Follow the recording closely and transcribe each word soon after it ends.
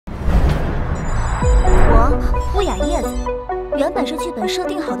不雅叶子，原本是剧本设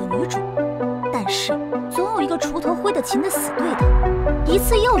定好的女主，但是总有一个锄头挥得勤的死对头，一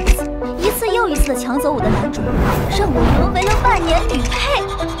次又一次，一次又一次的抢走我的男主，让我沦为了万年女配。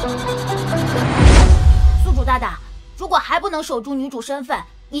宿主大大，如果还不能守住女主身份，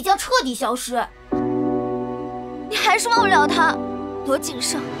你将彻底消失。你还是忘不了他，罗景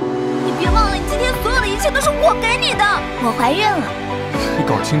胜，你别忘了，你今天所有的一切都是我给你的。我怀孕了。你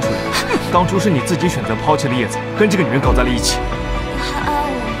搞清楚点，当初是你自己选择抛弃了叶子，跟这个女人搞在了一起。你还爱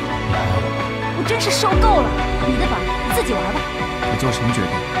我？我真是受够了。你的吧，你自己玩吧。你做什么决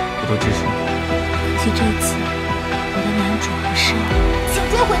定，我都支持你。可惜这一次，我的男主不是我。请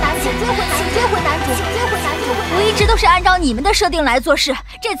追回男主，请追回男主，请追回男主，请追回男主。我一直都是按照你们的设定来做事，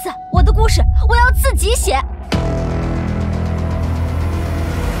这次我的故事我要自己写。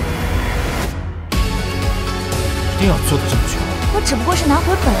一定要做的这么绝。我只不过是拿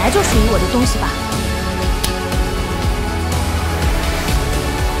回本来就属于我的东西吧。